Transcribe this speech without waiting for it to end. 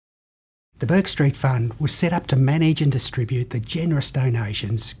The Bourke Street Fund was set up to manage and distribute the generous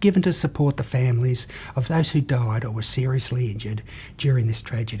donations given to support the families of those who died or were seriously injured during this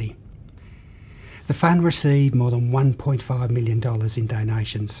tragedy. The fund received more than $1.5 million in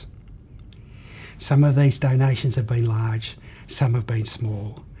donations. Some of these donations have been large, some have been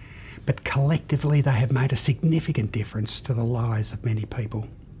small, but collectively they have made a significant difference to the lives of many people.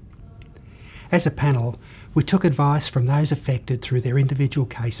 As a panel, we took advice from those affected through their individual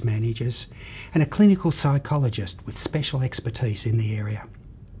case managers and a clinical psychologist with special expertise in the area.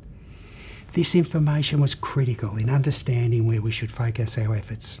 This information was critical in understanding where we should focus our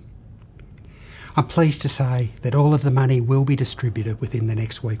efforts. I'm pleased to say that all of the money will be distributed within the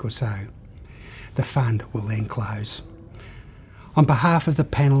next week or so. The fund will then close. On behalf of the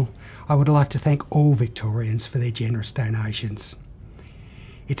panel, I would like to thank all Victorians for their generous donations.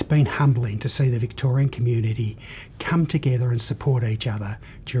 It's been humbling to see the Victorian community come together and support each other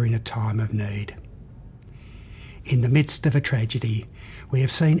during a time of need. In the midst of a tragedy, we have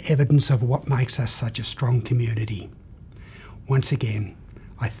seen evidence of what makes us such a strong community. Once again,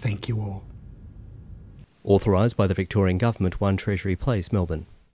 I thank you all. Authorised by the Victorian Government, 1 Treasury Place, Melbourne.